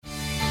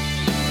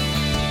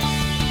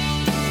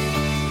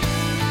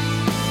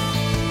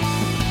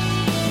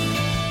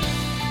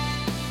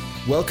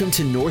Welcome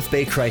to North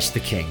Bay Christ the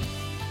King.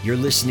 You're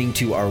listening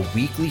to our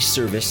weekly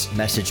service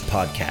message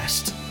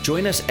podcast.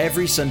 Join us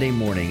every Sunday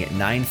morning at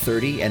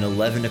 9:30 and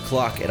 11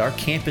 o'clock at our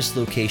campus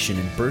location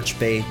in Birch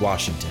Bay,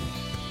 Washington.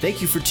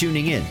 Thank you for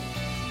tuning in.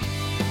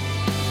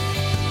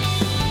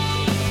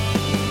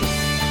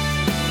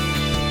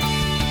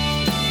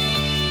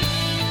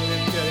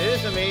 It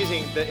is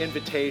amazing, the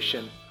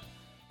invitation.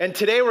 And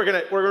today we're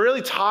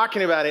really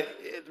talking about it,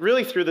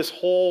 really through this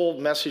whole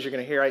message you're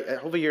going to hear. I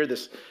hope you hear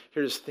this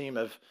theme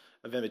of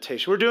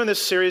invitation. We're doing this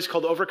series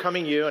called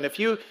Overcoming You. And if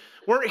you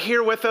weren't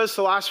here with us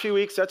the last few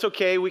weeks, that's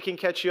okay. We can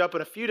catch you up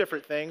on a few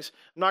different things.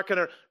 I'm not going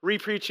to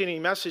re-preach any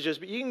messages,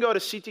 but you can go to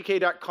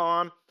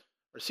ctk.com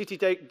or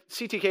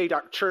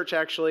ctk.church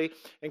actually,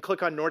 and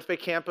click on North Bay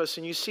Campus,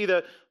 and you see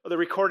the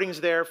recordings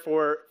there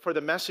for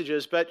the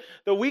messages. But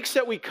the weeks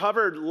that we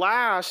covered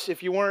last,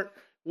 if you weren't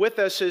with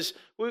us,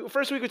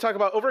 first week we talked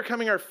about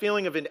overcoming our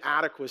feeling of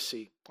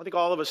inadequacy. I think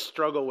all of us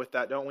struggle with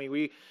that, don't we?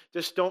 We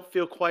just don't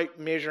feel quite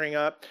measuring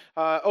up.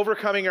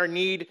 Overcoming our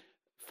need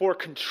for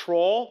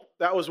control.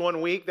 That was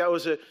one week.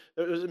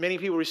 Many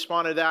people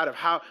responded to that, of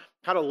how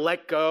to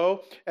let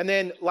go. And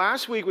then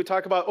last week we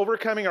talked about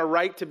overcoming our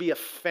right to be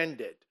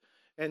offended.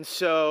 And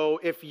so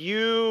if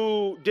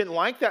you didn't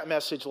like that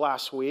message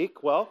last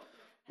week, well,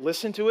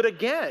 listen to it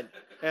again.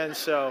 And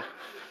so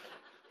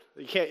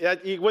you can't,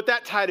 with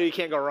that title, you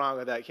can't go wrong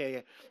with that, can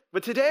you?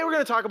 But today we're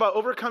going to talk about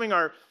overcoming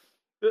our,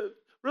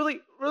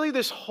 really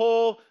this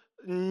whole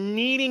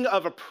needing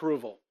of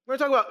approval. We're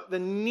going to talk about the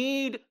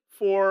need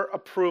for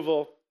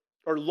approval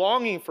or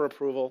longing for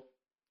approval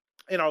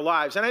in our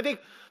lives. And I think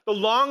the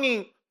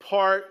longing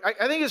part,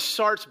 I think it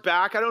starts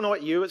back, I don't know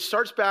what it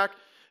starts back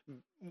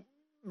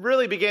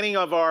really beginning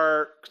of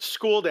our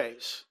school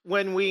days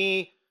when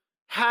we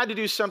had to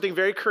do something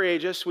very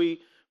courageous. We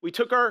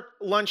took our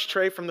lunch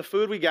tray from the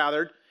food we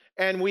gathered,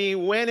 and we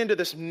went into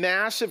this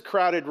massive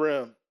crowded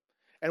room,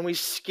 and we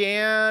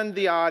scanned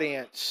the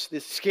audience,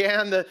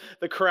 scanned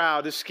the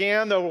crowd, to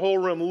scan the whole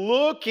room,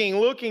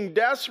 looking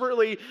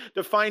desperately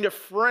to find a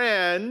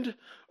friend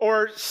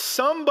or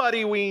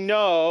somebody we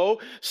know,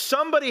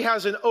 somebody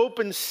has an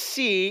open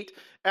seat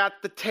at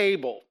the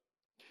table.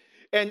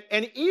 And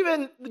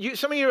even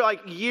some of you are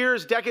like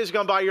decades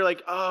gone by, you're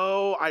like,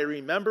 oh, I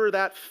remember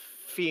that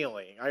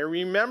feeling. I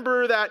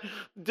remember that,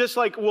 just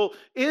like, well,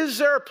 is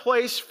there a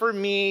place for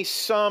me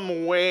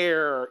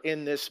somewhere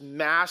in this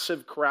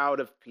massive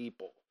crowd of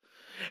people?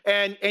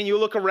 And you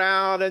look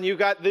around and you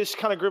got this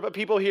kind of group of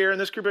people here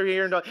and this group over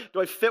here. And do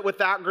I fit with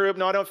that group?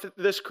 No, I don't fit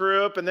this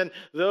group. And then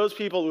those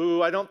people,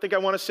 ooh, I don't think I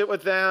want to sit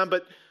with them.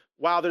 But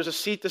wow, there's a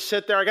seat to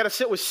sit there. I got to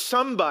sit with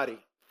somebody.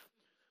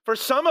 For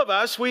some of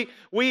us, we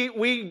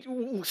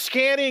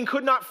scanning,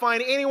 could not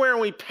find anywhere, and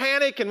we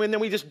panic, and then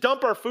we just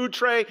dump our food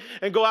tray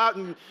and go out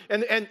and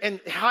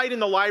hide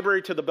in the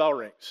library till the bell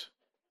rings.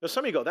 Now,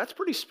 some of you go, that's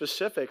pretty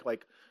specific,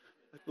 like,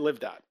 live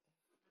that.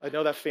 I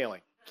know that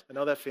feeling.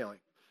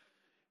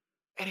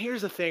 And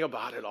here's the thing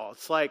about it all.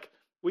 It's like,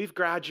 we've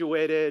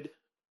graduated,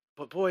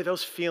 but boy,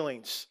 those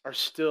feelings are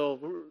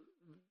still,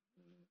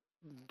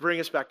 bring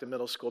us back to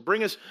middle school.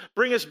 Bring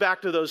us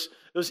back to those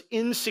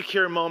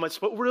insecure moments.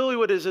 But really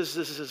what is this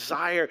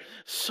desire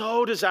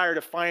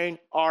to find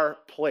our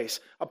place,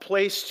 a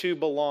place to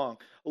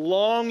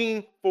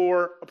longing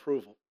for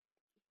approval.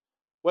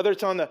 Whether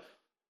it's on the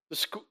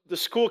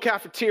school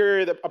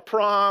cafeteria, a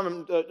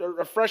prom,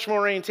 a freshman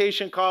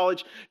orientation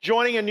college,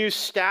 joining a new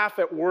staff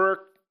at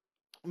work,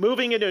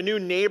 moving into a new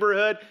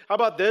neighborhood. How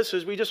about this,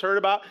 as we just heard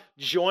about,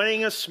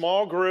 joining a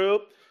small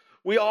group.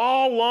 We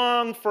all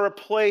long for a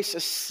place to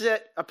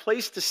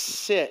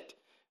sit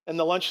in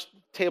the lunch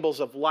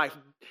tables of life,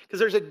 because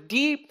there's a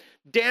deep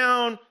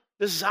down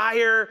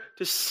desire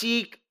to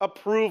seek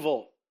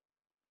approval.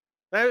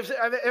 Now, if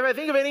I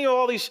think of any of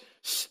all these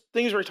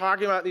things we're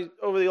talking about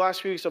over the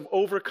last few weeks of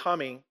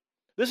overcoming,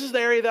 this is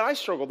the area that I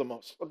struggle the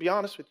most. I'll be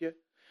honest with you.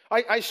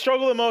 I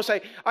struggle the most.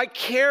 I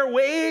care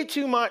way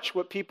too much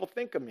what people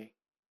think of me.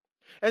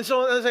 And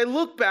so as I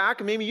look back,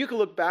 and maybe you can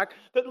look back,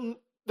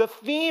 the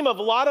theme of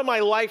a lot of my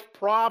life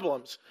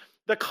problems,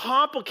 the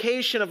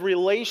complication of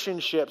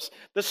relationships,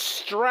 the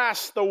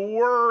stress, the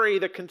worry,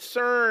 the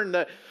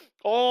concern,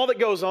 all that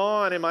goes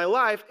on in my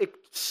life, it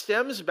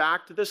stems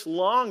back to this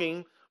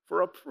longing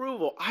for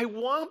approval. I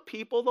want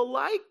people to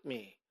like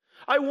me.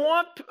 I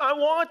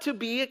want to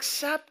be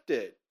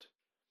accepted.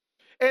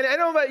 And I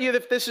don't know about you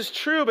if this is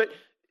true, but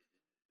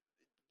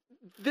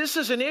this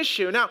is an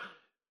issue. Now,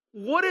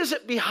 what is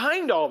it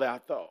behind all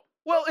that, though?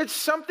 Well, it's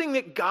something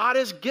that God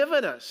has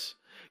given us.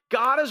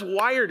 God has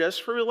wired us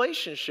for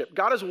relationship.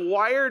 God has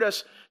wired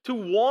us to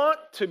want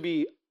to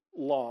be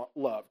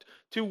loved,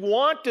 to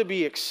want to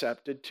be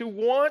accepted, to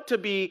want to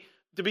be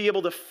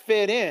able to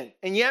fit in.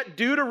 And yet,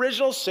 due to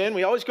original sin,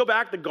 we always go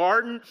back to the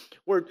garden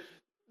where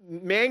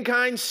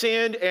mankind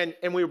sinned,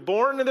 and we were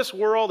born into this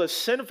world, a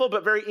sinful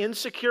but very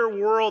insecure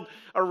world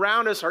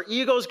around us. Our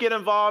egos get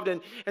involved.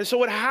 And so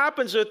what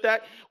happens with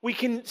that, we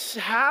can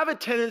have a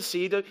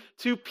tendency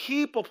to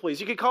people please.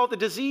 You could call it the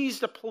disease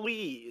to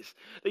please.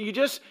 That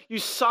you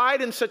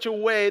side in such a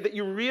way that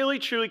you really,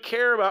 truly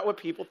care about what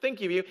people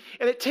think of you.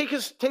 And it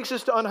takes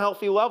us to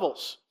unhealthy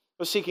levels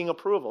of seeking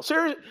approval.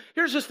 So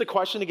here's just the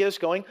question to get us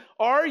going.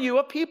 Are you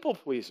a people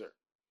pleaser?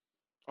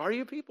 Are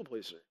you a people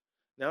pleaser?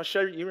 Now,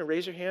 should you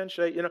raise your hand?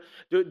 Should I,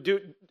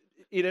 you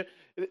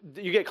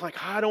get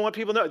like, I don't want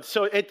people to know.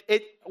 So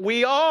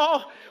we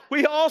all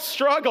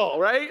struggle,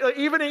 right? Like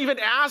even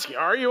asking,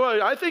 are you?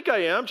 I think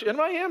I am. Am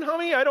I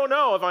homie? I don't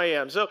know if I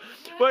am. So,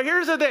 but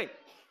here's the thing.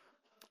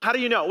 How do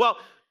you know? Well,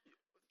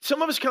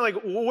 some of us kind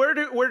of like,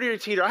 where do you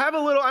teeter? I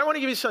want to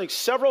give you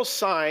several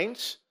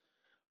signs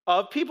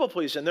of people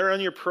pleasing. They're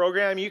on your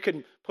program. You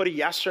can put a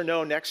yes or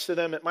no next to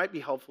them. It might be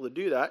helpful to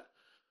do that.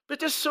 But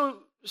just so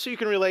you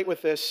can relate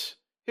with this,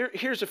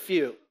 here's a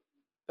few.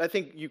 I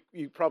think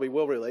you probably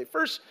will relate.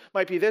 First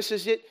might be this,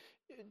 is it,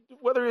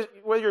 whether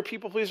you're a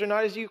people pleaser or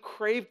not, is you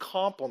crave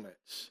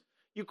compliments.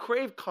 You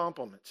crave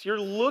compliments. You're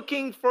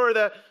looking for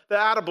the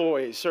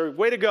attaboys or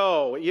way to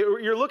go.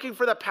 You're looking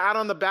for the pat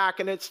on the back,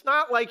 and it's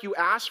not like you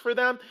ask for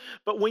them,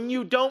 but when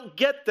you don't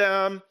get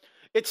them,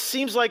 it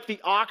seems like the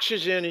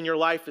oxygen in your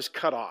life is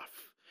cut off.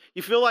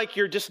 You feel like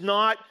you're just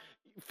not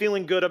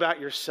feeling good about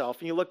yourself.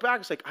 And you look back,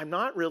 it's like, I'm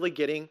not really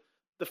getting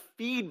the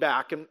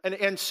feedback.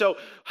 And so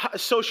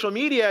social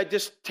media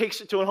just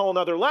takes it to a whole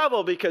nother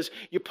level, because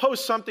you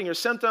post something or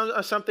send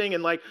something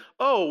and like,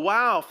 oh,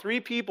 wow, 3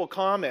 people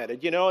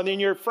commented, and then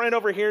your friend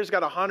over here's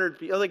got 100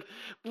 people. Like,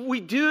 we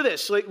do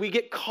this. Like, we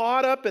get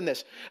caught up in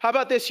this. How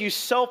about this? You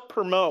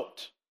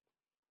self-promote.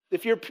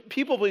 If you're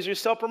people pleaser, you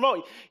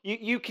self-promote.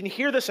 You can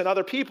hear this in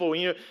other people. When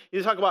you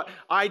talk about,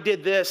 I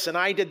did this and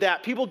I did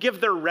that. People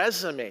give their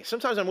resume.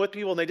 Sometimes I'm with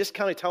people and they just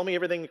kind of tell me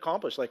everything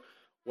accomplished. Like,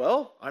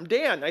 well, I'm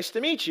Dan. Nice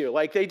to meet you.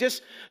 Like they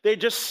just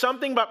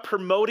something about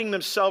promoting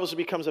themselves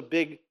becomes a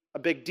big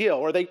deal,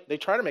 or they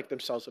try to make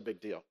themselves a big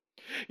deal.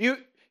 You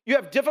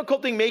have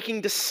difficulty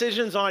making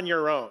decisions on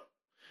your own.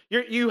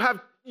 You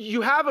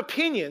have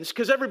opinions,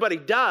 because everybody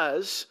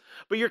does,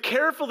 but you're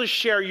careful to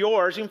share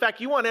yours. In fact,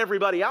 you want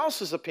everybody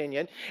else's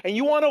opinion, and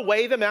you want to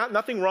weigh them out.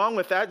 Nothing wrong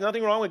with that.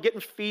 Nothing wrong with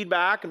getting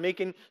feedback and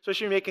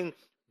especially making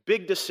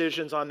big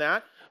decisions on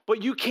that.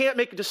 But you can't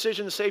make a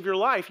decision to save your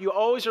life. You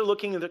always are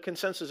looking at the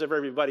consensus of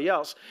everybody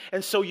else.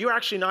 And so you're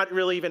actually not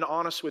really even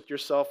honest with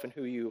yourself and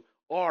who you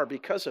are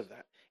because of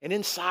that. And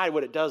inside,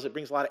 what it does, it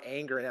brings a lot of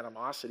anger and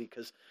animosity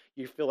because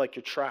you feel like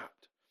you're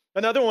trapped.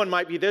 Another one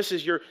might be this,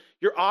 is you're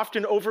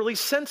often overly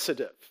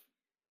sensitive.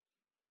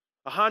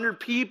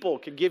 100 people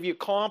could give you a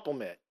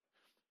compliment,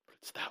 but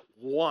it's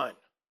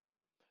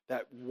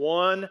that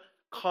one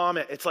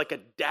comment. It's like a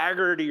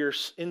dagger to your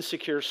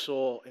insecure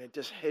soul, and it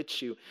just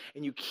hits you,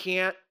 and you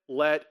can't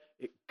let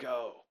it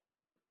go.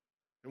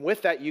 And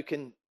with that, you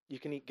can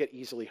get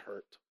easily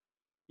hurt.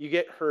 You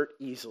get hurt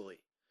easily.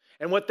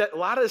 And what a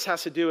lot of this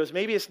has to do is,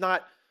 maybe it's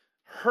not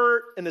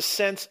hurt in the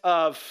sense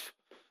of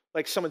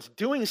like someone's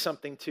doing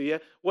something to you.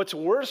 What's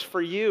worse for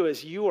you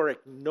is you are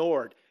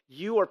ignored.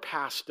 You are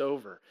passed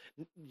over.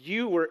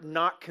 You were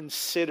not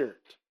considered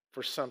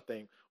for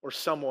something or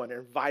someone, or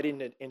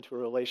invited into a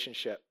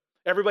relationship.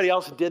 Everybody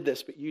else did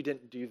this, but you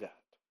didn't do that.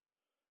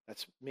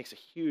 That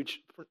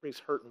brings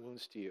hurt and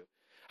wounds to you.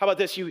 How about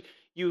this?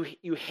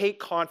 You hate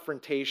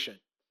confrontation.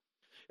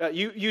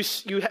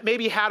 You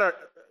maybe had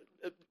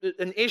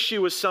an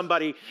issue with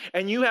somebody,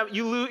 and you have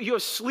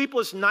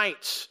sleepless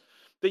nights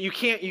that you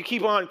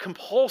keep on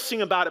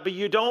compulsing about it, but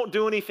you don't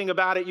do anything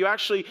about it. You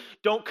actually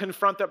don't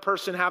confront that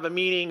person, have a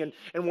meeting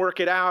and work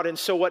it out. And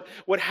so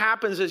what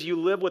happens is you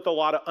live with a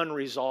lot of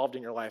unresolved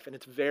in your life, and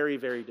it's very,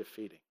 very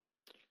defeating.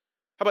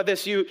 How about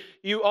this?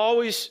 You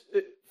always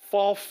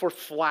fall for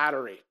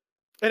flattery.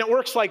 And it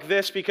works like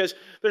this, because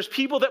there's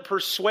people that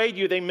persuade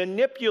you, they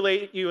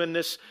manipulate you in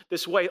this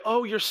way.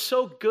 Oh, you're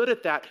so good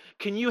at that.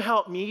 Can you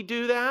help me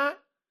do that?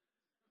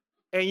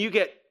 And you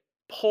get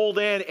pulled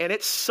in, and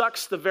it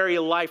sucks the very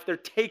life. They're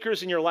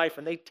takers in your life,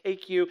 and they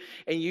take you,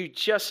 and you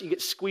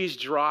get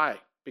squeezed dry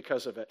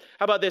because of it.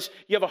 How about this?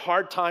 You have a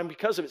hard time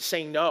because of it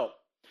saying no.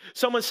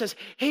 Someone says,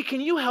 hey,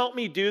 can you help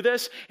me do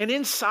this? And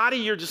inside of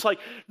you, you're just like,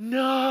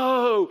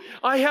 no,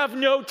 I have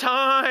no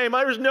time.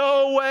 There's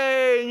no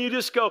way. And you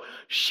just go,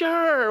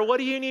 sure, what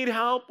do you need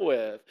help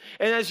with?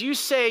 And as you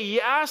say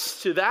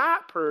yes to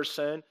that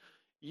person,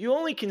 you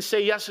only can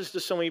say yeses to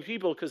so many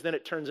people, because then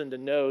it turns into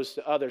no's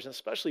to others, and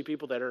especially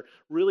people that are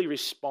really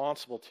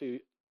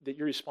that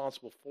you're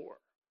responsible for.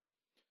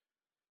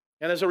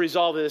 And as a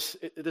result of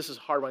this is a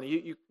hard one.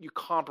 You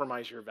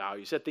compromise your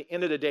values. At the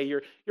end of the day,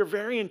 your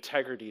very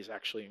integrity is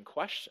actually in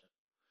question.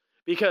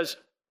 Because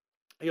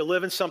You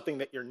live in something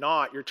that you're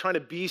not. You're trying to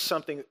be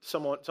something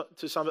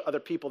to some other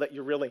people that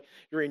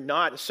you're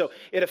not. And so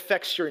it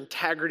affects your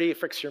integrity, it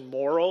affects your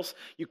morals.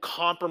 You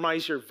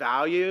compromise your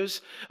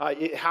values.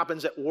 It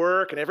happens at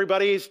work, and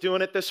everybody's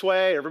doing it this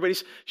way.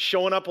 Everybody's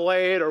showing up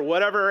late or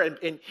whatever,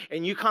 and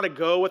you kind of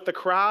go with the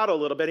crowd a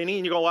little bit. And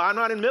you go, well, I'm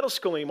not in middle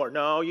school anymore.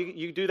 No,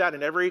 you do that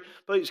in every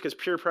place because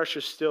peer pressure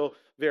is still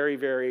very,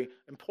 very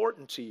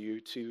important to you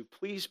to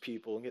please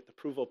people and get the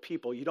approval of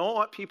people. You don't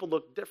want people to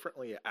look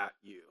differently at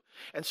you.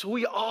 And so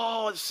we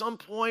all at some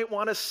point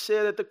want to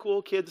sit at the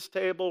cool kids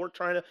table. We're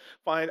trying to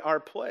find our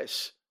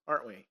place,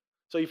 aren't we?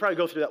 So you probably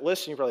go through that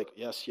list and you're probably like,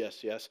 yes,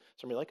 yes, yes.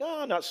 Some are like,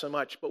 oh, not so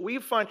much. But we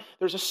find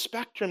there's a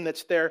spectrum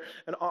that's there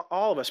in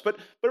all of us. But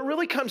it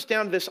really comes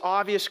down to this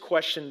obvious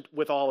question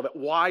with all of it.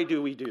 Why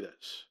do we do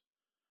this?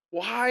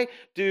 Why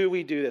do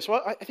we do this?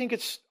 Well, I think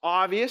it's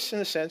obvious in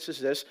the sense is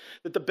this,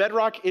 that the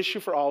bedrock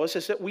issue for all of us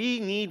is that we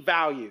need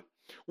value.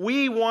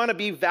 We want to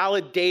be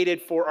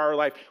validated for our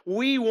life.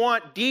 We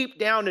want deep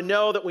down to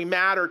know that we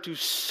matter to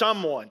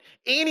someone,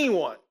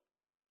 anyone,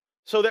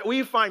 so that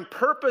we find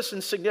purpose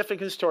and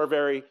significance to our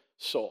very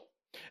soul.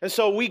 And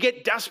so we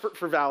get desperate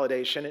for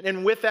validation.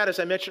 And with that, as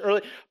I mentioned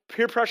earlier,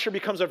 peer pressure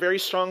becomes a very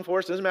strong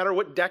force. It doesn't matter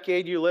what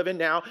decade you live in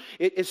now.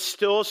 It's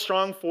still a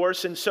strong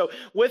force. And so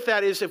with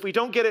that is if we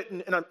don't get it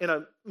in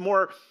a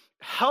more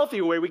healthy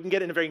way, we can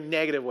get it in a very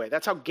negative way.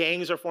 That's how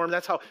gangs are formed.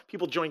 That's how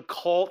people join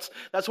cults.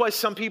 That's why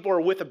some people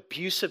are with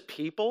abusive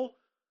people.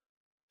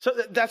 So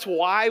that's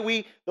why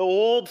the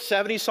old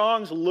 70s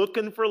songs,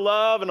 Looking for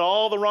Love in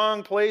All the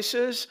Wrong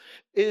Places,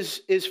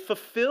 is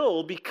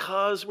fulfilled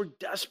because we're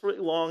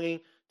desperately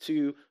longing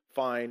to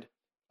find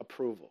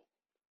approval.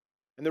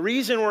 And the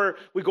reason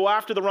we go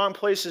after the wrong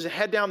places and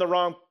head down the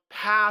wrong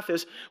path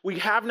is we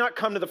have not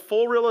come to the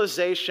full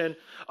realization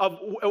of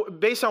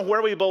based on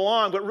where we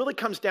belong, but it really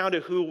comes down to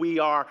who we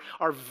are,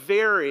 our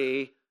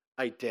very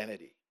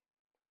identity.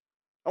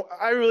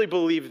 I really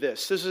believe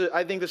this.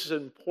 I think this is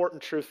an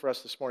important truth for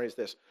us this morning is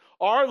this.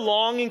 Our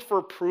longing for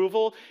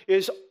approval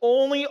is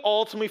only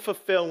ultimately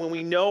fulfilled when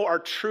we know our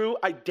true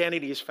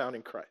identity is found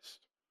in Christ.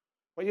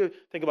 What do you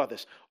think about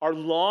this? Our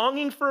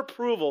longing for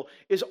approval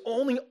is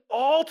only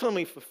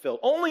ultimately fulfilled,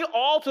 only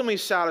ultimately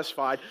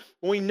satisfied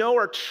when we know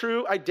our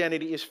true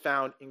identity is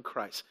found in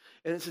Christ.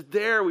 And it's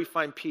there we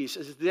find peace.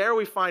 It's there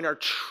we find our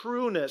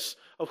trueness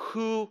of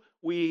who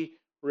we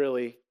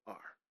really are.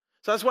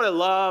 So that's what I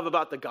love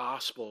about the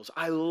Gospels.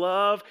 I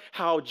love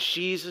how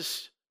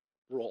Jesus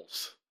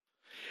rolls.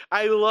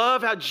 I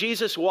love how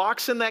Jesus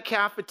walks in that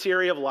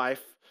cafeteria of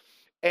life,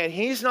 and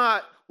he's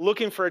not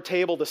looking for a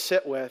table to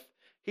sit with.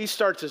 He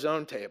starts his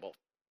own table.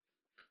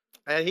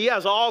 And he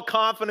has all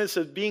confidence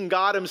of being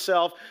God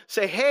himself.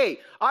 Say, hey,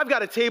 I've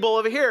got a table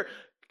over here.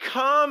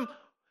 Come.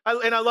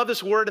 And I love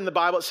this word in the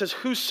Bible. It says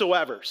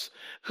whosoever's.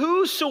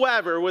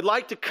 Whosoever would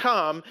like to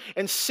come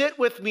and sit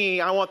with me,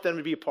 I want them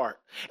to be a part.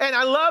 And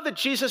I love that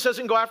Jesus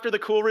doesn't go after the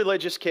cool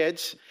religious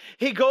kids.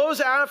 He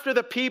goes after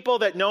the people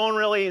that no one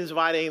really is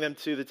inviting them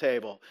to the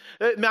table.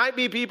 It might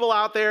be people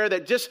out there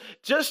that just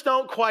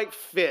don't quite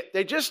fit.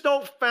 They just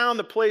don't found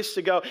the place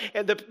to go.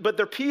 But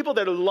they're people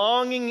that are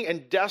longing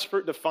and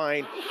desperate to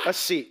find a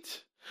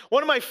seat.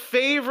 One of my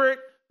favorite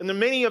and the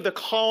many of the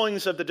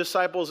callings of the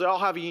disciples, they all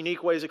have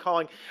unique ways of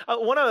calling.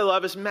 One I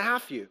love is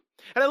Matthew.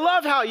 And I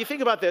love how, you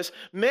think about this,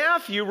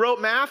 Matthew wrote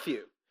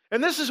Matthew.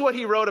 And this is what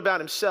he wrote about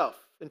himself.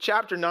 In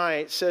chapter 9,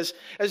 it says,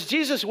 as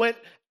Jesus went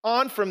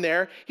on from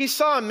there, he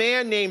saw a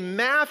man named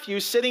Matthew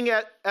sitting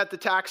at the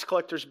tax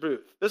collector's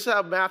booth. This is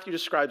how Matthew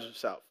describes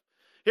himself.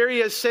 Here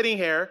he is sitting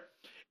here,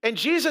 and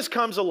Jesus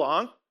comes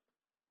along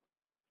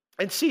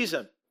and sees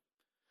him.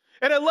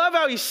 And I love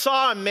how he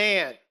saw a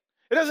man.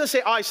 It doesn't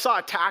say, oh, I saw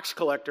a tax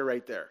collector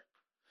right there.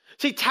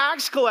 See,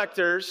 tax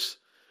collectors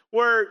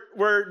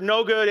were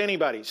no good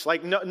anybody's.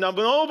 Like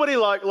nobody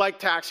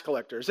liked tax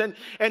collectors. And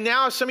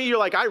now some of you are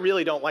like, I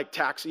really don't like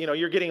tax. You know,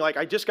 you're getting like,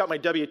 I just got my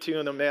W-2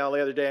 in the mail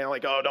the other day. And I'm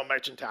like, oh, don't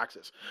mention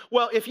taxes.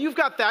 Well, if you've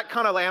got that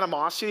kind of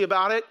animosity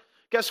about it,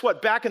 guess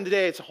what? Back in the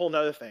day, it's a whole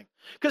nother thing.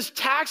 Because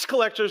tax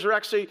collectors are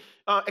actually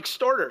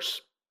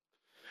extorters.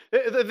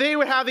 They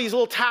would have these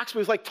little tax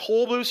booths, like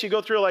toll booths. You go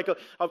through like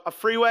a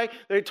freeway,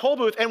 they're toll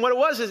booth. And what it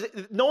was is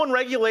no one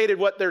regulated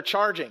what they're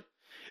charging.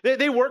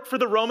 They worked for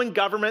the Roman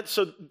government,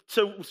 so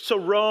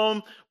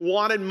Rome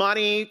wanted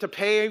money to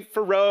pay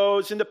for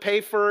roads and to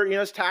pay for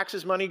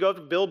taxes, money, go to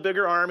build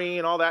bigger army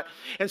and all that.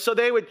 And so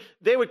they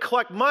would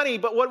collect money.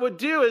 But what it would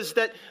do is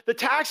that the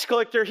tax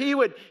collector,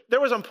 there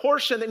was a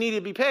portion that needed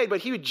to be paid, but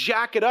he would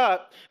jack it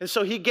up, and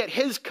so he'd get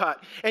his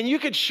cut. And you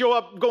could show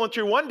up going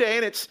through one day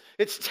and it's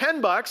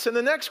 $10, and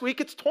the next week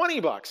it's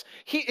 $20.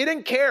 He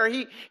didn't care.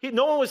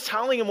 No one was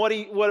telling him what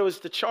it was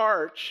to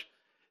charge.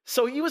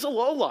 So he was a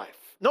lowlife.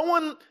 No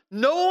one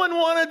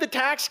wanted the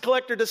tax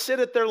collector to sit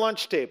at their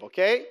lunch table,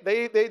 okay?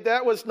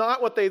 That was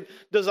not what they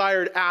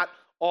desired at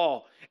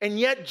all. And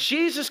yet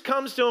Jesus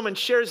comes to him and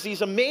shares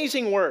these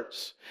amazing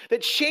words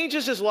that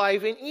changes his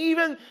life. And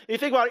even, you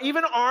think about it,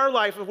 even our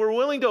life, if we're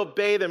willing to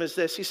obey them, is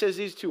this. He says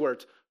these two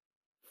words,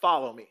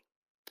 follow me.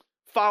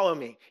 follow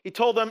me. He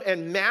told them,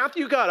 and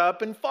Matthew got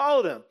up and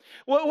followed him.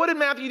 What did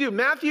Matthew do?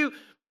 Matthew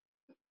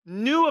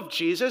knew of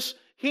Jesus.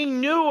 He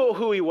knew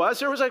who he was.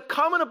 There was a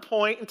coming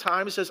point in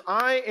time. He says,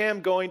 I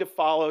am going to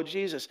follow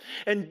Jesus.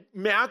 And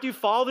Matthew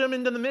followed him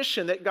into the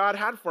mission that God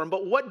had for him.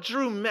 But what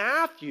drew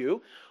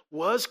Matthew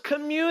was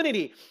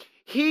community.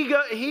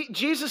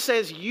 Jesus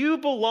says, you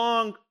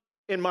belong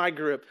in my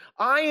group.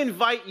 I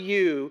invite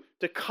you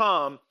to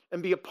come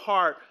and be a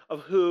part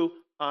of who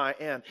I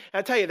am. And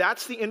I tell you,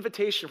 that's the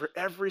invitation for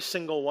every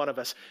single one of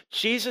us.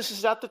 Jesus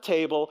is at the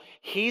table.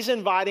 He's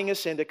inviting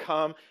us in to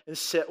come and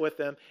sit with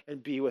him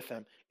and be with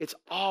him. It's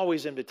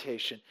always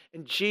invitation.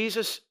 And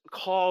Jesus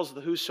calls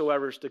the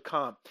whosoevers to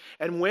come.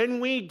 And when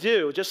we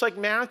do, just like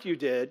Matthew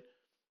did,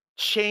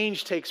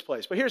 change takes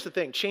place. But here's the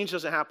thing, change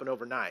doesn't happen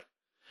overnight.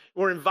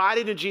 We're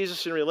invited to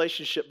Jesus in a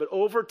relationship, but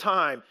over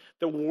time,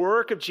 the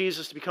work of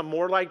Jesus to become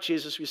more like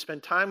Jesus, we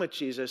spend time with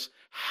Jesus,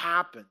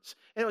 happens.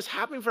 And it was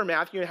happening for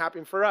Matthew and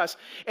happening for us.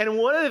 And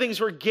one of the things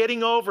we're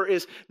getting over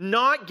is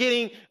not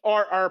getting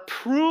our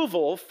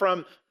approval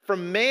from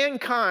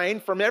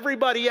mankind, from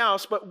everybody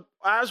else, but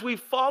as we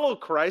follow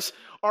Christ,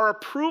 our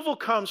approval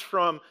comes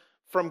from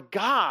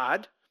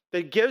God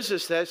that gives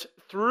us this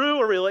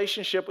through a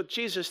relationship with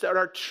Jesus, that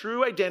our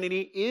true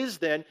identity is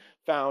then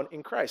found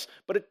in Christ.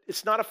 But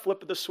it's not a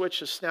flip of the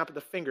switch, a snap of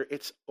the finger.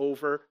 It's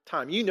over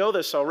time. You know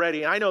this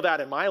already, and I know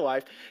that in my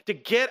life. To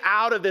get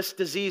out of this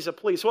disease of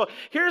please. Well,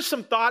 here's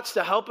some thoughts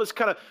to help us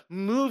kind of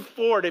move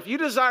forward. If you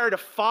desire to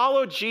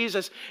follow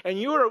Jesus and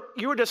you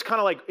were just kind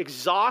of like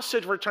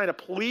exhausted for trying to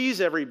please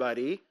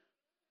everybody,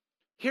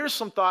 here's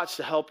some thoughts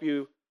to help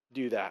you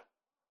do that.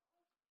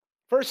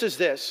 First is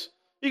this.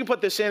 You can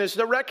put this in, is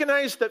to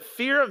recognize that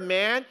fear of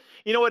man,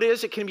 you know what it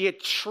is? It can be a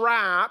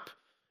trap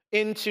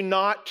into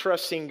not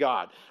trusting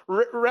God.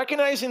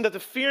 Recognizing that the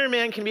fear of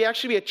man can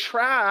actually be a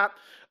trap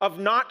of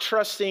not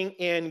trusting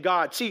in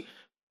God. See,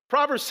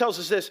 Proverbs tells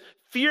us this,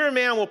 fear of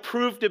man will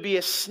prove to be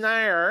a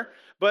snare,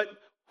 but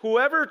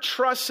whoever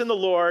trusts in the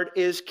Lord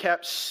is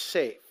kept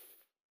safe.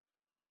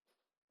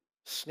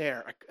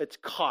 Snare, it's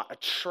caught, a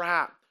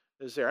trap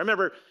is there. I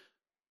remember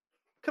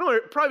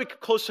probably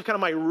close to kind of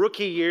my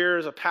rookie year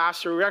as a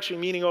pastor. We were actually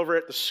meeting over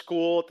at the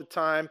school at the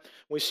time.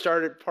 We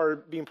started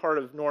being part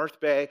of North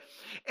Bay.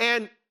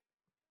 And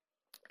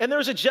there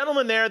was a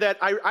gentleman there that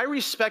I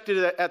respected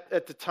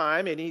at the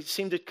time, and he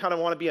seemed to kind of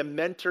want to be a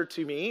mentor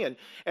to me.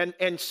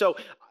 And so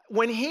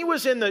when he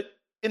was in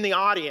the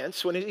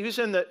audience, when he was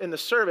in the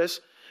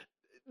service,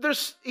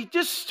 he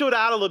just stood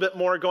out a little bit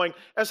more going,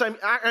 I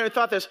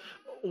thought this,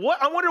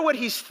 I wonder what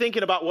he's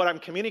thinking about what I'm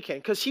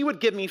communicating, because he would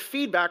give me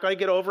feedback when I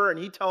get over and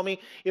he'd tell me,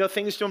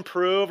 things to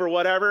improve or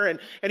whatever. And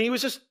he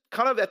was just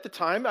kind of, at the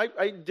time,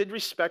 I did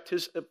respect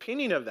his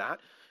opinion of that.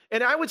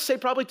 And I would say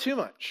probably too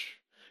much.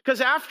 Because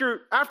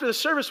after the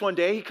service one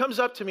day, he comes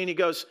up to me and he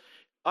goes,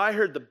 I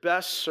heard the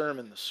best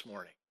sermon this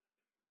morning.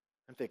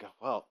 I'm thinking,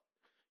 well,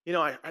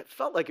 I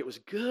felt like it was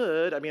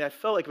good. I mean, I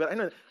felt like, but I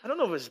don't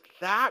know if it was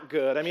that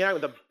good. I mean,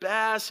 the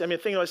best. I mean,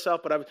 thinking to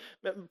myself, but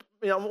at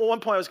one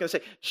point I was going to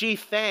say, gee,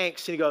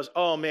 thanks. And he goes,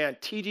 oh man,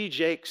 T.D.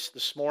 Jakes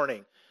this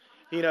morning.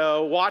 You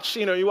watched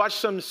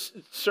some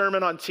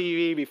sermon on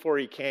TV before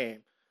he came.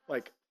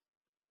 Like,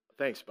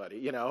 thanks,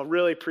 buddy.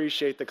 Really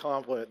appreciate the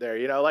compliment there.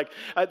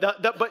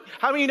 But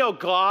how many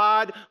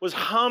God was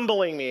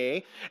humbling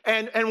me?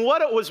 And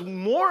what it was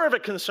more of a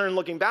concern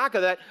looking back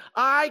at that,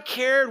 I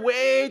cared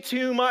way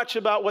too much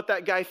about what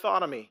that guy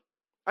thought of me.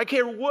 I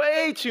cared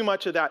way too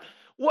much of that.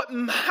 What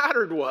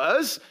mattered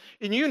was,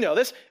 and you know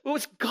this, it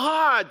was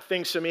God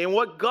thinks of me, and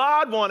what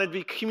God wanted to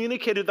be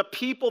communicated to the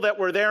people that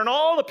were there, and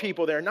all the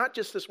people there, not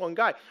just this one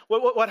guy.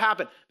 What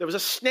happened? There was a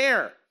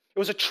snare. It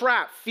was a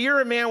trap.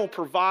 Fear of man will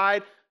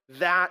provide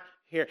that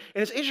here.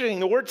 And it's interesting,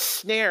 the word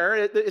snare,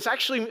 it's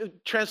actually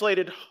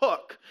translated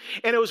hook.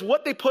 And it was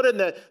what they put in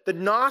the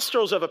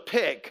nostrils of a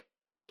pig.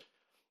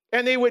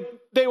 And they would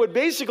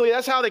basically,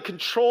 that's how they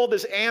controlled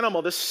this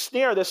animal, this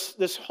snare,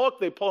 this hook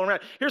they pull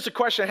around. Here's the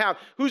question I have.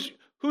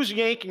 Who's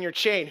yanking your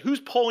chain? Who's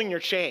pulling your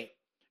chain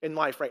in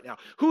life right now?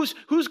 Who's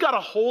got a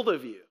hold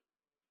of you?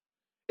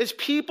 Is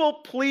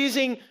people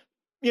pleasing,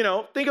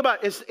 think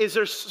about, is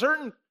there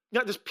certain,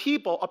 not just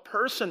people, a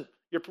person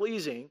you're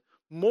pleasing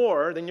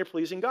more than you're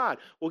pleasing God?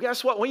 Well,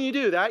 guess what? When you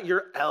do that,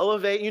 you're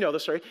elevating, the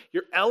story,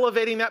 you're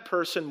elevating that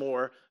person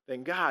more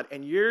than God,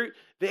 and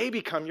they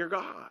become your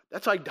God.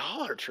 That's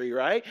idolatry,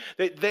 right?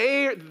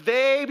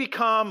 They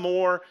become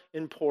more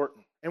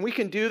important. And we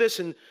can do this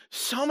in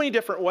so many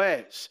different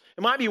ways.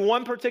 It might be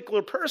one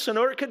particular person,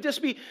 or it could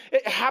just be,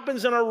 it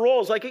happens in our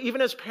roles, like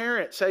even as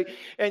parents.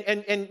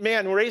 And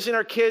man, raising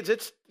our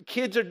kids,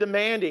 kids are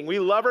demanding. We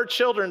love our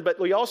children, but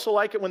we also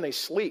like it when they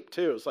sleep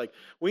too. It's like,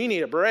 we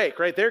need a break,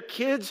 right? They're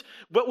kids,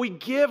 but we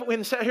give,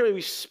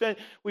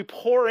 we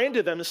pour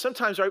into them, and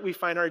sometimes, right, we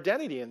find our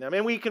identity in them.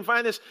 And we can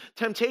find this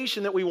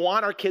temptation that we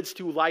want our kids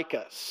to like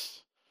us.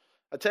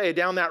 I'll tell you,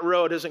 down that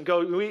road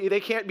they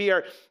can't be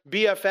our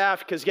BFF,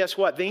 because guess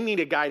what? They need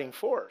a guiding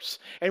force.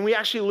 And we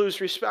actually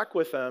lose respect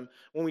with them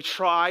when we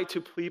try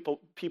to people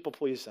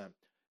please them.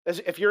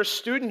 If you're a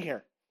student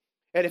here,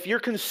 And if you're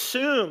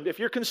consumed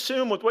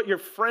with what your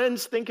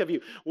friends think of you,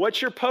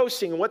 what you're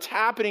posting, what's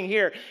happening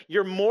here,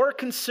 you're more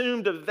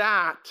consumed of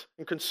that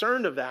and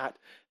concerned of that,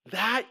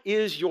 that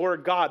is your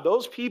God.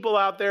 Those people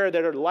out there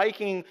that are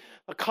liking,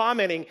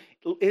 commenting,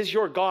 is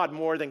your God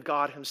more than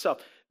God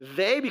himself.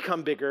 They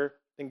become bigger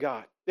than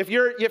God. If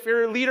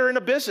you're a leader in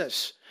a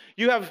business,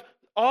 you have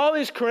all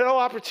these incredible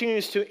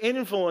opportunities to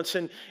influence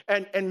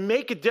and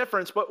make a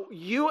difference, but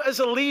you as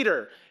a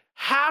leader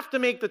have to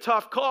make the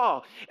tough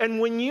call. And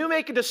when you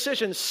make a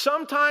decision,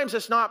 sometimes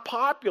it's not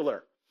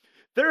popular.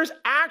 There's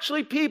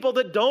actually people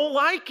that don't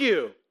like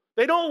you.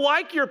 They don't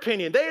like your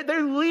opinion.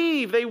 They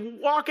leave. They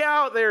walk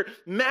out. They're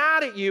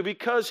mad at you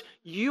because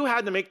you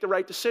had to make the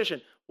right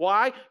decision.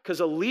 Why? Because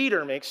a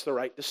leader makes the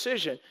right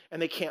decision,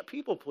 and they can't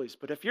people please.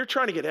 But if you're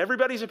trying to get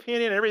everybody's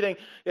opinion and everything,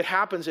 it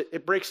happens.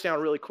 It breaks down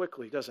really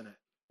quickly, doesn't it?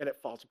 And it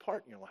falls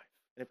apart in your life.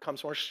 And it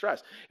becomes more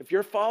stress. If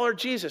you're a follower of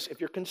Jesus, if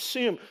you're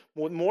consumed,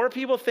 what more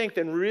people think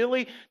than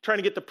really trying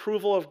to get the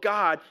approval of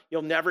God,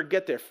 you'll never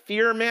get there.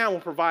 Fear of man will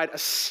provide a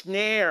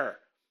snare.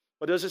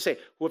 What does it say?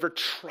 Whoever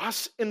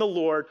trusts in the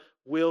Lord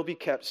will be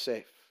kept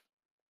safe.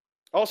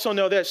 Also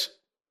know this,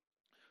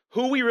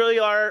 who we really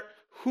are,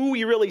 who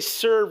we really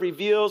serve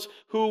reveals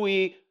who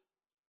we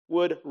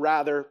would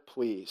rather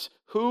please.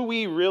 Who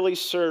we really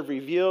serve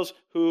reveals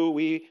who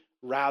we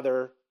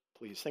rather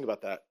please. Think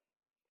about that.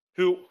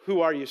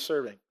 Who are you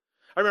serving?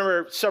 I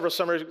remember several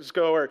summers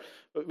ago, where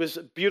it was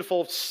a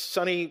beautiful,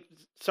 sunny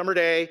summer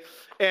day,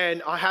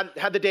 and I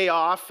had the day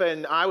off,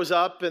 and I was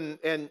up and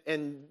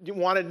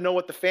wanted to know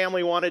what the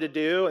family wanted to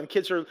do, and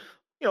kids are,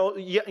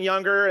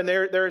 younger, and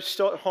they're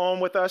still at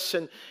home with us,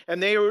 and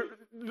they were.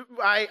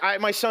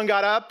 My son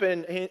got up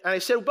and I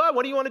said, Bud,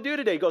 what do you want to do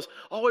today? He goes,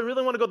 I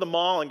really want to go to the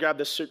mall and grab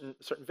this certain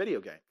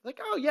video game. Like,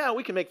 oh yeah,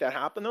 we can make that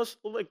happen. Those,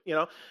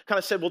 kind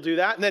of said we'll do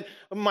that. And then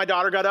my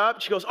daughter got up.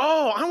 She goes,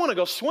 I want to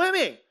go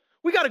swimming.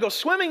 We got to go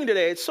swimming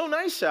today. It's so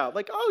nice out.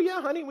 Like, oh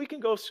yeah, honey, we can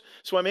go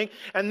swimming.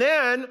 And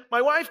then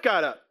my wife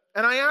got up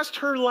and I asked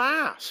her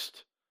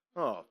last.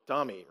 Oh,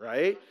 dummy,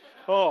 right?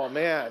 Oh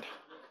man.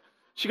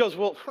 She goes,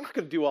 well, we're not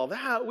going to do all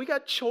that. We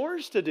got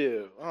chores to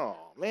do. Oh,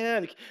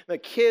 man. The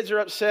kids are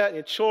upset and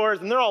your chores,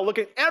 and they're all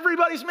looking.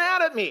 Everybody's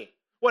mad at me.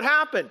 What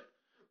happened?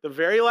 The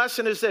very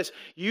lesson is this.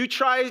 You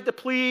try to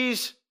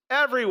please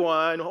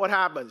everyone. What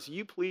happens?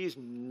 You please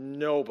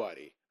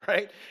nobody,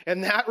 right?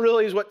 And that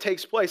really is what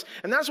takes place.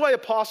 And that's why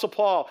Apostle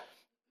Paul,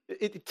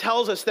 it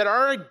tells us that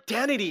our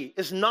identity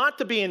is not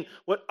to be in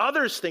what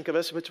others think of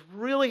us, but it's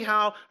really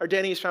how our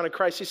identity is found in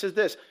Christ. He says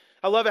this.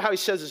 I love it how he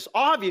says this.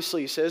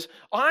 Obviously, he says,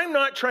 I'm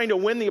not trying to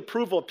win the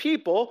approval of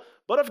people,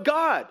 but of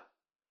God.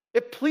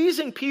 If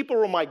pleasing people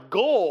were my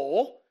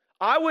goal,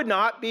 I would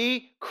not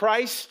be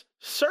Christ's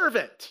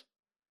servant.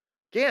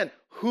 Again,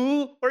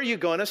 who are you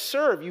going to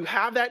serve? You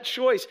have that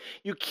choice.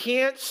 You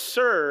can't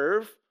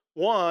serve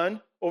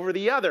one over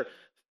the other.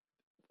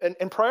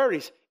 And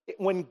priorities.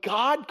 When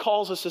God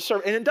calls us to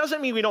serve, and it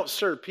doesn't mean we don't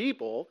serve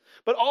people,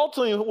 but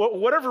ultimately,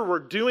 whatever we're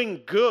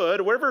doing good,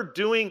 whatever we're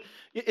doing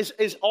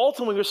is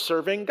ultimately we're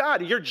serving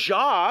God. Your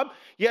job,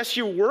 yes,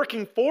 you're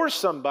working for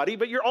somebody,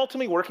 but you're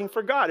ultimately working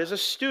for God. As a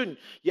student,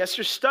 yes,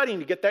 you're studying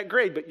to get that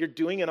grade, but you're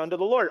doing it unto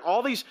the Lord.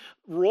 All these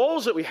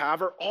roles that we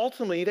have are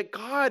ultimately that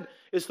God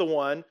is the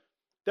one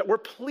that we're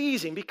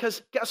pleasing,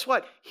 because guess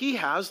what? He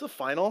has the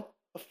final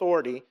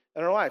authority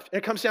in our life.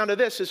 And it comes down to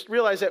this, is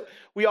realize that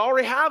we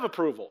already have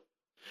approval.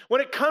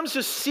 When it comes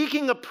to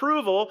seeking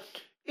approval,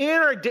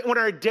 when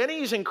our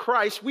identity is in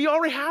Christ, we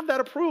already have that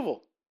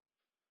approval.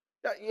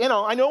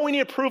 I know we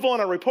need approval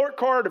on a report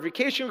card or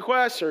vacation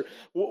request or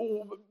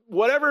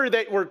whatever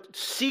that we're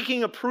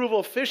seeking approval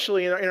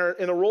officially in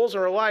the roles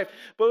of our life.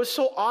 But it's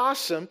so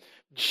awesome.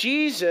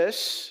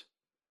 Jesus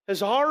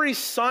has already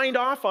signed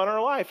off on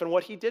our life and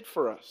what he did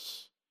for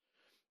us.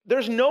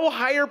 There's no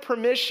higher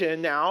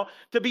permission now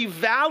to be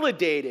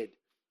validated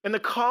in the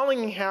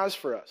calling he has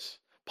for us.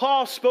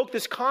 Paul spoke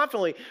this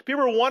confidently.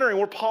 People were wondering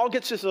where Paul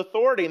gets his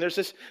authority. And there's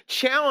this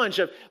challenge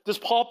of, does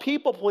Paul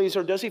people please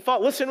or does he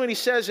follow? Listen to what he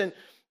says in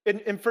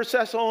 1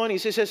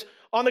 Thessalonians. He says,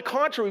 on the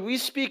contrary, we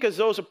speak as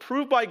those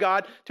approved by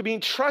God to be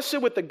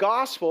entrusted with the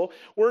gospel.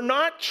 We're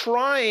not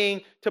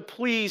trying to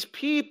please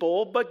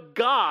people, but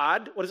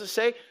God, what does it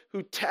say?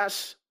 Who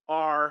tests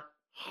our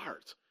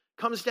hearts.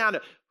 Comes down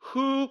to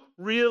who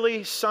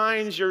really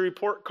signs your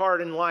report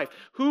card in life?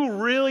 Who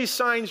really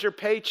signs your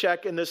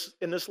paycheck in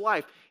this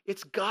life?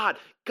 It's God.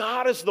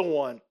 God is the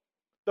one,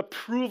 the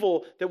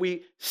approval that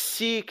we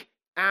seek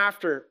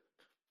after.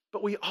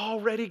 But we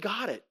already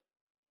got it.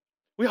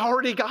 We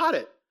already got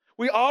it.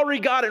 We already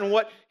got it in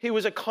what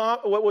was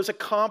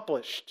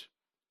accomplished.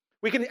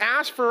 We can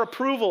ask for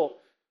approval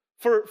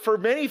for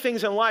many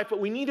things in life, but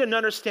we need to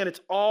understand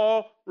it's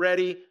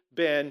already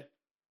been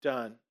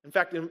done. In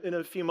fact, in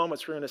a few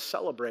moments, we're going to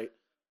celebrate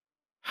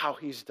how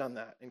he's done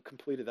that and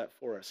completed that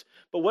for us.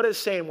 But what it's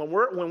saying,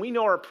 when we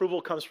know our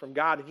approval comes from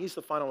God and he's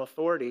the final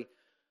authority,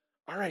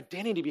 our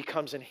identity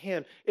becomes in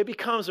him. It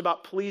becomes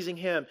about pleasing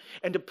him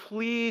and to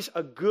please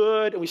a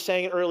good, and we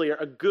sang it earlier,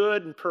 a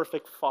good and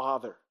perfect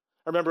Father.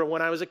 I remember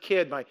when I was a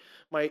kid,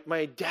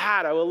 my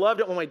dad, I loved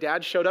it when my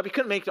dad showed up. He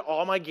couldn't make it to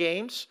all my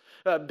games,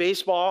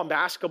 baseball and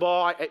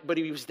basketball, but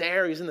he was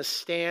there. He was in the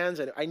stands,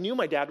 and I knew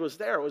my dad was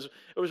there. It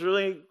was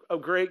really a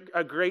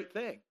great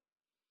thing.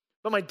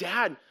 But my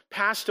dad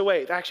passed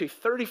away, actually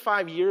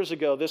 35 years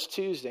ago this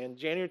Tuesday, on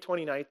January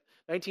 29th,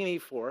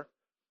 1984.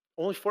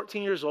 Only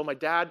 14 years old, my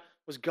dad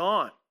was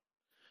gone.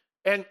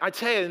 And I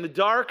tell you, in the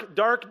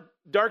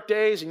dark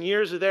days and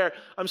years of there,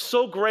 I'm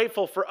so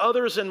grateful for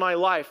others in my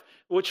life,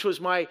 which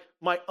was my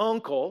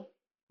uncle,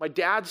 my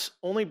dad's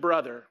only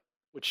brother,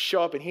 would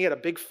show up, and he had a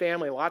big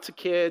family, lots of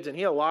kids, and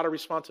he had a lot of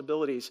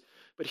responsibilities,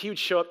 but he would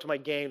show up to my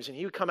games, and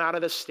he would come out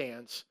of the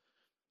stands,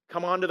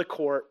 come onto the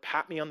court,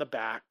 pat me on the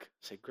back,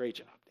 say, "Great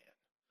job, Dan."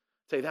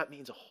 Say, that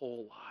means a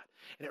whole lot.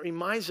 And it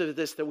reminds us of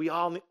this, that we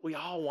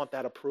all want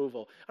that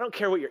approval. I don't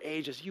care what your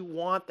age is, you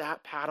want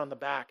that pat on the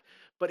back,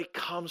 but it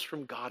comes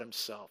from God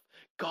himself.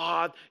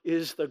 God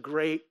is the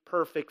great,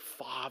 perfect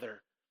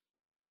Father.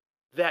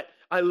 That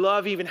I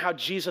love even how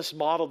Jesus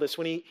modeled this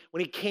when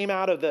he came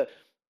out of the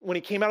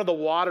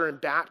water in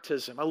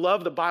baptism. I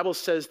love the Bible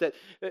says that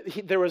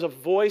there was a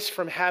voice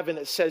from heaven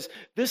that says,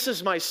 "This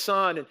is my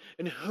son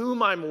in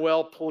whom I'm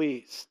well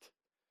pleased."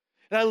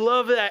 And I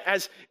love that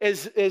as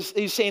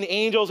he's saying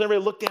angels,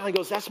 everybody look down and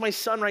goes, "That's my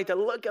son right there.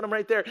 Look at him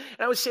right there." And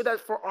I would say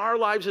that for our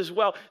lives as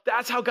well.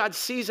 That's how God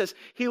sees us.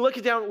 He looks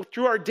down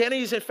through our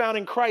identities and found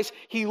in Christ.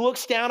 He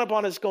looks down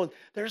upon us going,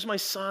 "There's my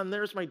son.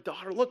 There's my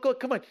daughter. Look,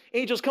 come on.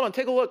 Angels, come on.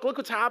 Take a look. Look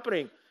what's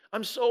happening.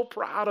 I'm so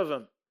proud of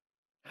him."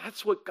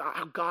 That's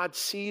how God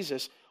sees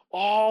us,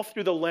 all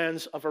through the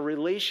lens of a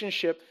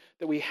relationship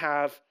that we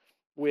have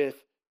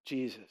with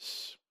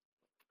Jesus.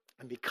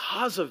 And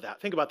because of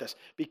that, think about this.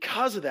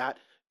 Because of that,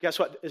 guess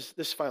what?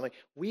 This finally,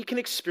 we can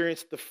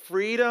experience the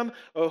freedom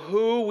of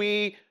who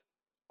we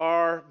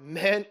are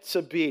meant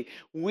to be.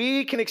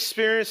 We can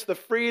experience the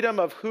freedom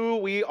of who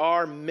we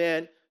are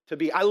meant to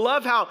be. I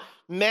love how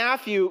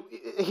Matthew,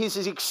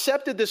 he's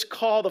accepted this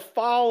call to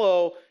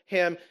follow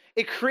him.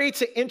 It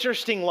creates an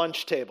interesting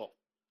lunch table.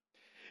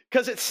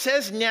 Because it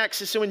says next,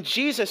 so when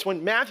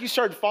Matthew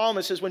started following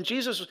this, is when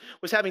Jesus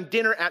was having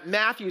dinner at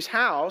Matthew's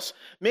house,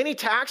 many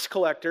tax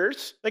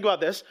collectors, think about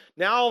this,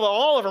 now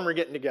all of them are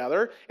getting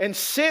together, and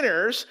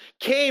sinners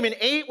came and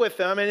ate with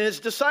them and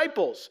his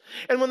disciples.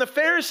 And when the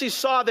Pharisees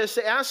saw this,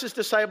 they asked his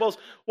disciples,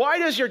 "Why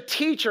does your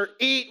teacher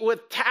eat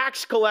with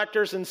tax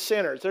collectors and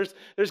sinners?"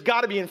 There's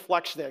got to be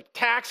inflection there.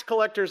 Tax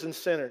collectors and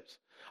sinners.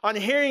 On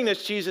hearing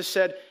this, Jesus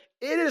said,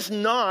 "It is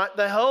not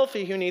the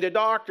healthy who need a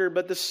doctor,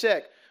 but the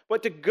sick.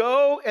 But to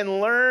go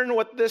and learn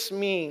what this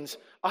means,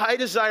 I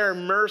desire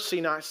mercy,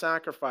 not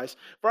sacrifice.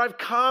 For I've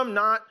come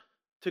not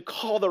to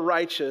call the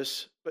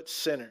righteous, but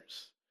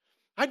sinners."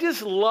 I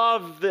just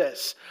love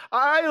this.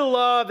 I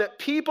love that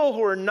people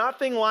who are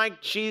nothing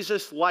like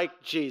Jesus. And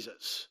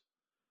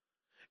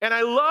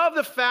I love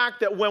the fact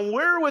that when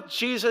we're with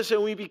Jesus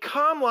and we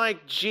become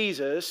like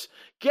Jesus,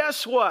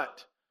 guess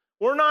what?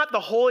 We're not the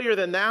holier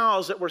than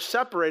thous that we're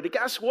separated.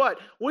 Guess what?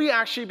 We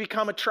actually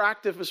become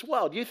attractive as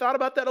well. Do you thought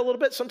about that a little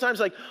bit? Sometimes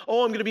like,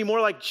 oh, I'm going to be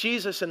more like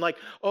Jesus, and like,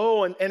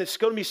 oh, and it's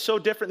going to be so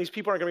different. These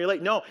people aren't going to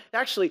relate. No,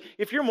 actually,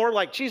 if you're more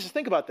like Jesus,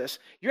 think about this.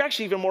 You're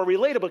actually even more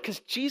relatable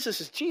because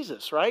Jesus is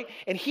Jesus, right?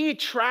 And he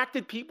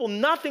attracted people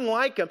nothing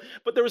like him,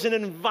 but there was an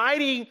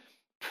inviting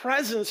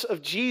presence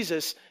of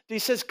Jesus. He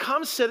says,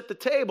 "Come sit at the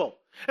table."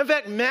 In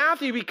fact,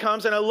 Matthew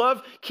becomes, and I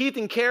love Keith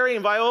and Carrie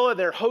and Viola,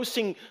 they're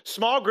hosting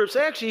small groups.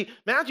 Actually,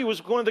 Matthew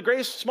was one of the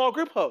greatest small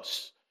group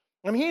hosts.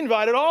 I mean, he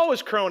invited all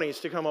his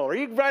cronies to come over.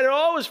 He invited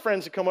all his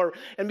friends to come over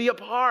and be a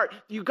part.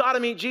 You got to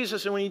meet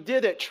Jesus. And when he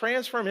did it,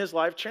 transform his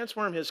life,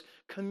 transform his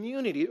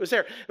community. It was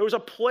there. It was a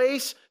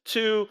place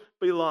to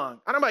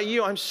belong. I don't know about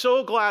you. I'm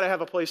so glad I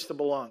have a place to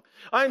belong.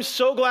 I'm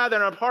so glad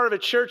that I'm part of a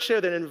church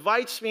here that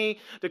invites me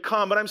to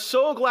come. But I'm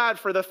so glad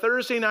for the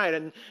Thursday night.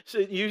 And so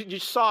you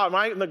saw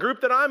the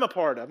group that I'm a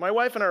part of, my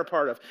wife and I are a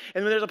part of.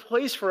 And there's a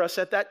place for us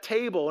at that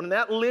table and in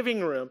that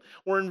living room.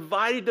 We're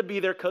invited to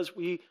be there because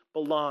we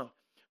belong.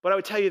 But I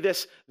would tell you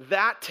this,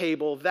 that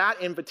table,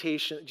 that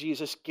invitation that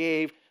Jesus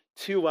gave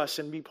to us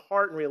and be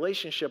part in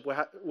relationship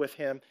with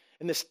him,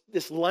 and this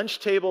lunch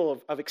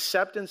table of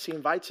acceptance he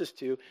invites us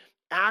to,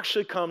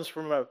 actually comes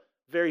from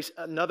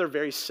another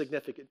very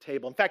significant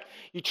table. In fact,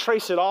 you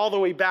trace it all the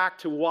way back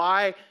to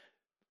why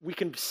we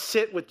can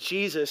sit with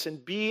Jesus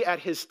and be at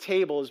his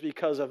table is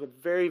because of a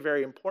very,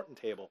 very important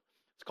table.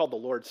 It's called the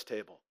Lord's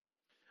table.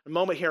 In a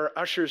moment here, our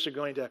ushers are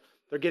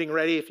they're getting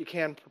ready. If you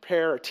can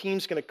prepare, our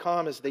team's going to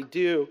come as they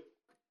do.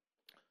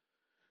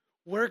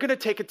 We're going to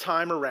take a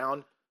time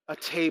around a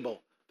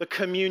table, the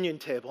communion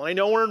table. And I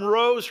know we're in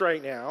rows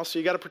right now, so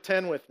you got to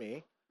pretend with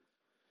me.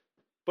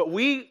 But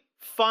we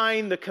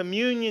find the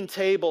communion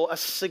table a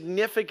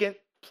significant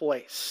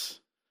place.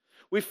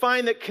 We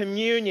find that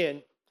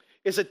communion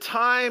is a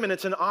time and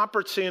it's an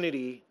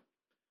opportunity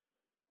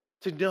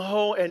to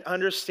know and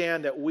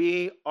understand that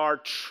we are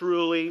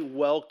truly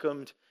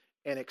welcomed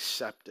and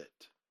accepted.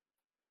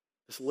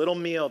 This little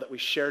meal that we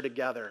share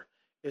together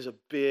is a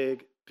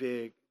big,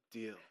 big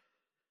deal.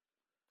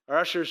 Our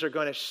ushers are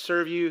going to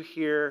serve you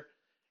here.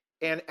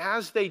 And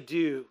as they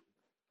do,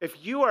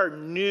 If you are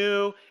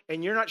new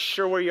and you're not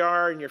sure where you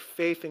are in your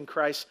faith in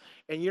Christ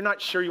and you're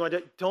not sure you want to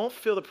do it, don't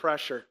feel the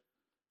pressure.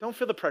 Don't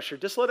feel the pressure.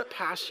 Just let it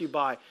pass you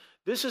by.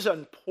 This is an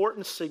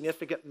important,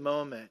 significant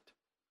moment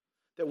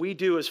that we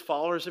do as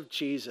followers of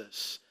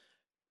Jesus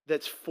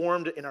that's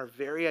formed in our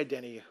very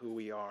identity of who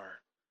we are.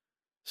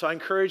 So I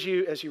encourage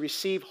you, as you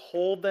receive,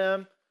 hold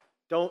them.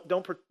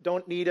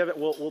 Don't need of it.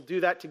 We'll do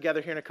that together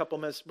here in a couple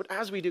minutes. But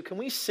as we do, can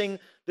we sing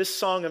this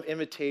song of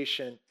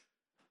invitation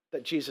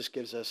that Jesus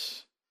gives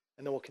us?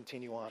 And then we'll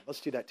continue on.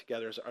 Let's do that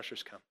together as our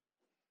ushers come.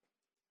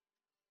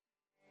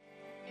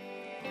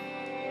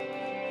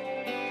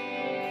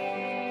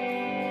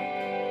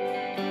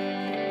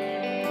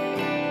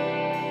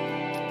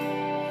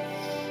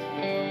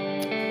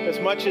 As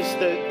much as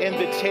the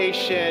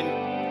invitation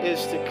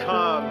is to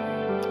come,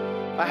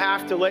 I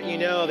have to let you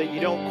know that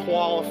you don't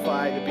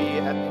qualify to be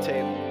at the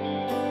table.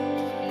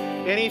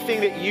 Anything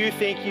that you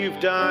think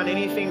you've done,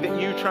 anything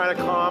that you try to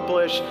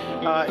accomplish,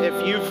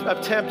 if you've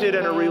attempted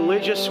in a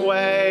religious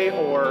way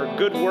or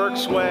good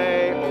works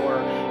way, or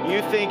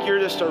you think you're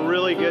just a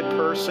really good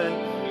person,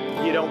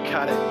 you don't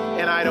cut it,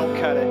 and I don't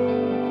cut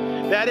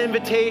it. That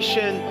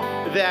invitation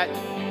that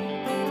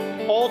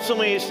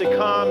ultimately is to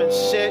come and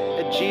sit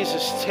at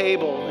Jesus'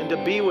 table and to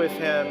be with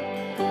him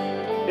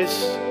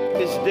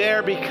is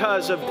there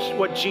because of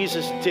what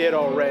Jesus did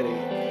already.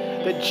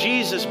 That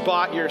Jesus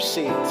bought your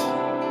seat.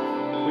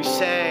 We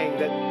sang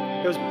that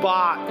it was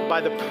bought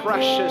by the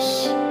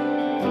precious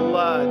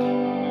blood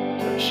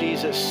of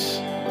Jesus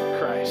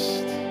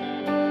Christ.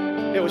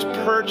 It was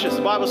purchased.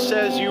 The Bible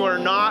says you are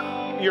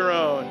not your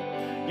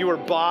own. You were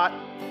bought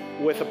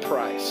with a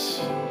price.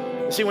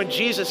 You see, when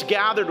Jesus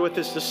gathered with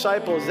his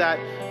disciples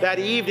that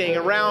evening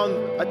around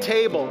a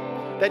table,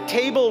 that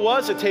table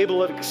was a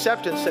table of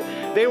acceptance.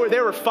 That they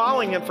were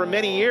following him for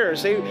many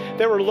years. They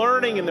were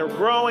learning and they're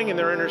growing and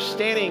they're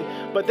understanding,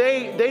 but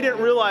they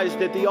didn't realize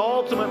that the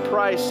ultimate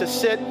price to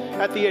sit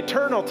at the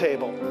eternal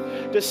table,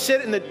 to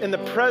sit in the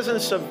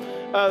presence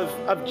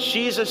of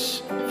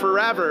Jesus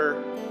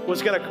forever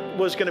was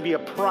gonna be a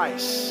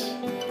price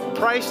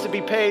to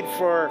be paid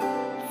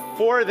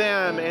for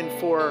them and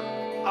for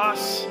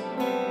us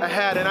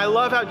ahead. And I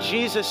love how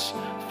Jesus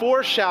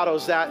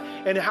foreshadows that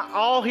and how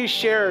all he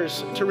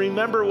shares to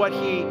remember what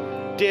he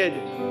did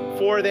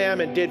for them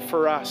and did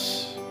for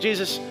us.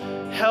 Jesus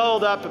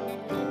held up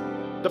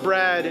the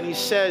bread and he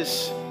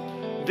says,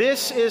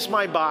 "This is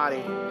my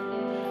body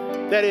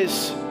that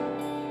is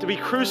to be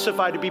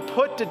crucified, to be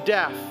put to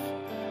death,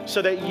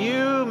 so that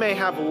you may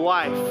have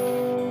life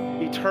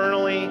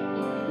eternally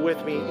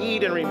with me.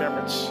 Eat in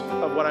remembrance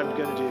of what I'm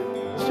going to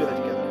do." Let's do that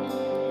together.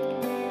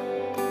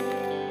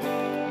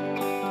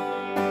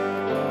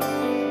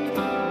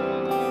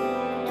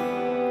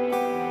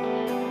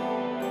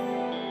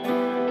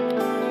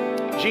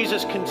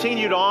 Jesus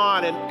continued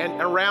on and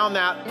around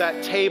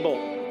that table,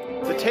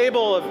 the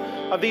table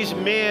of these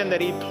men that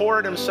he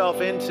poured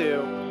himself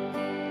into,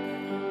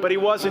 but he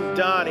wasn't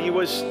done. He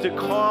was to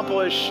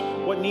accomplish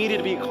what needed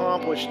to be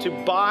accomplished, to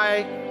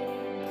buy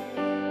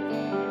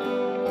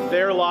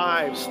their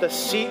lives, the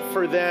seat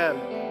for them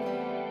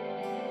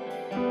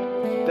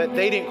that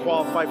they didn't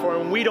qualify for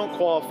and we don't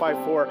qualify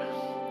for.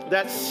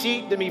 That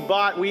seat to be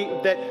bought,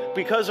 that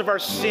because of our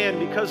sin,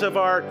 because of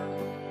our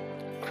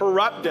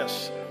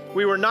corruptness,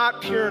 we were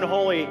not pure and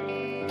holy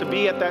to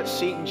be at that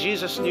seat, and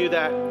Jesus knew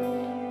that.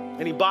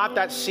 And he bought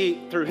that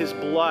seat through his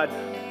blood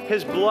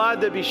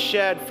that be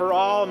shed for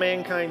all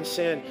mankind's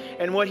sin.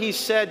 And what he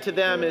said to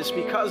them is,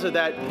 because of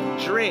that,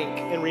 drink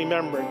in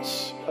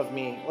remembrance of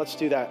me. Let's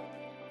do that.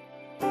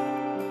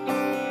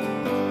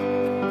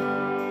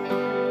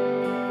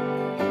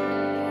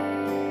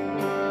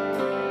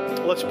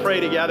 Let's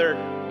pray together.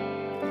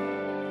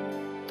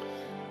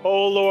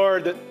 Oh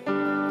Lord,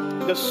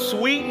 the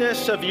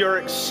sweetness of your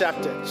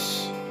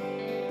acceptance.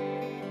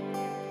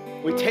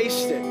 We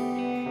taste it.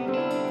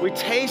 We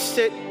taste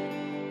it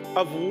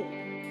of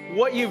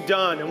what you've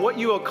done and what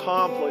you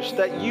accomplished,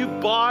 that you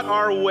bought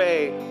our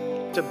way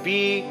to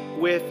be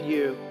with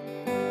you.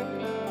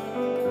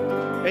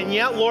 And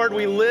yet, Lord,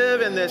 we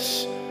live in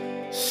this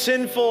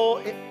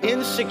sinful,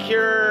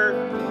 insecure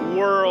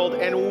world,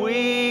 and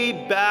we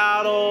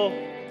battle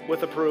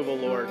with approval,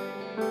 Lord.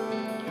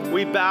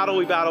 We battle,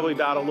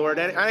 Lord.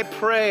 And I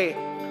pray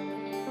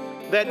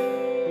that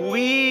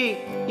we,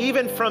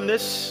 even from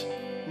this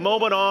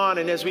moment on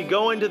and as we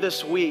go into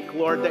this week,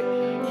 Lord, that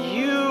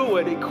you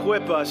would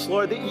equip us,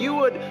 Lord, that you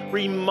would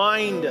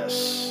remind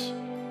us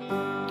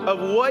of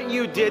what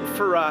you did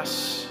for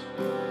us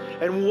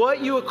and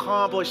what you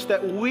accomplished,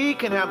 that we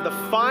can have the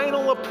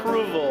final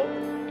approval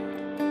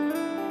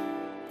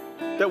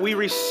that we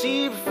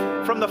receive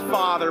from the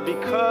Father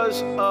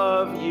because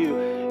of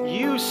you.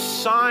 You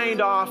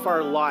signed off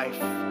our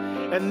life.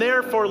 And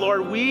therefore,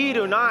 Lord, we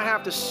do not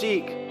have to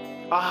seek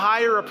a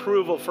higher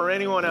approval from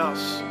anyone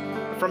else.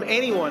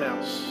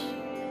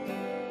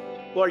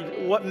 Lord,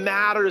 what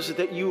matters is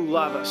that you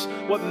love us.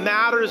 What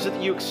matters is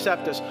that you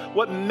accept us.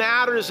 What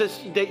matters is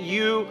that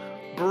you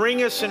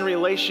bring us in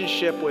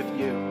relationship with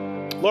you.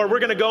 Lord, we're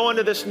going to go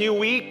into this new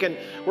week, and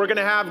we're going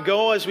to have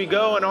go as we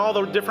go in all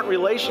the different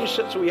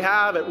relationships we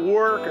have at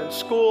work and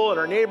school, in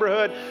our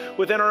neighborhood,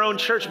 within our own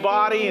church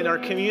body, in our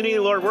community.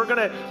 Lord, we're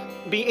going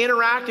to be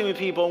interacting with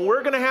people, and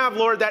we're going to have,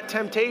 Lord, that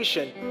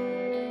temptation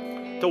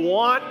to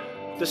want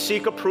to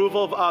seek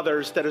approval of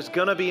others that is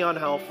going to be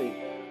unhealthy.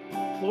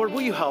 Lord,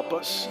 will you help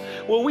us?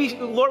 Lord,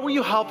 will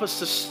you help us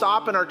to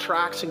stop in our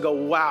tracks and go,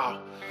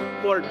 wow,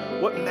 Lord,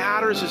 what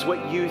matters is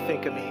what you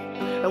think of me.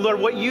 And Lord,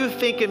 what you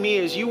think of me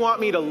is you want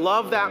me to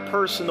love that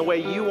person the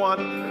way you want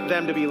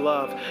them to be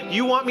loved.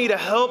 You want me to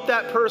help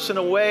that person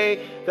a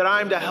way that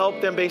I'm to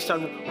help them based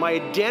on my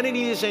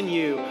identity is in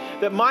you,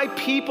 that my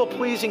people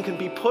pleasing can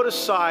be put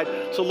aside.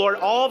 So Lord,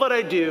 all that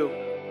I do,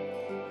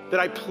 that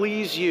I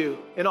please you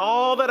in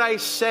all that I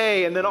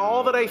say, and then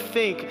all that I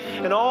think,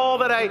 and all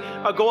that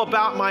I go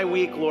about my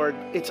week, Lord,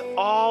 it's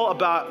all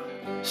about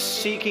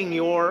seeking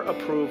your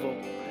approval.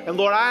 And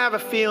Lord, I have a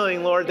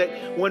feeling, Lord,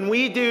 that when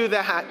we do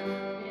that,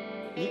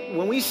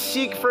 when we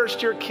seek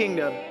first your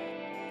kingdom,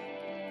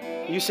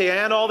 you say,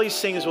 and all these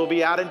things will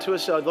be added to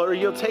us. Lord,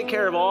 you'll take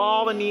care of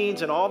all the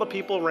needs and all the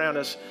people around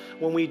us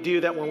when we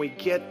do that, when we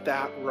get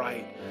that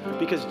right.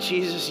 Because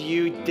Jesus,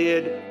 you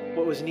did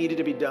what was needed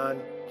to be done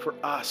for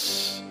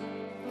us.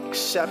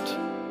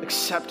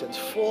 Acceptance,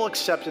 full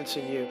acceptance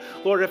in you.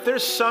 Lord, if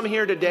there's some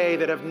here today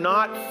that have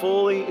not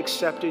fully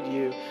accepted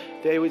you,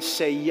 they would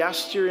say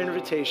yes to your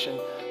invitation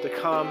to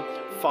come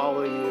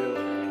follow you,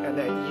 and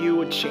that you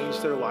would change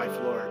their life,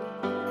 Lord,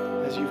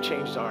 as you've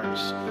changed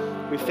ours.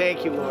 We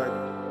thank you, Lord.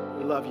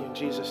 We love you in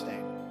Jesus' name.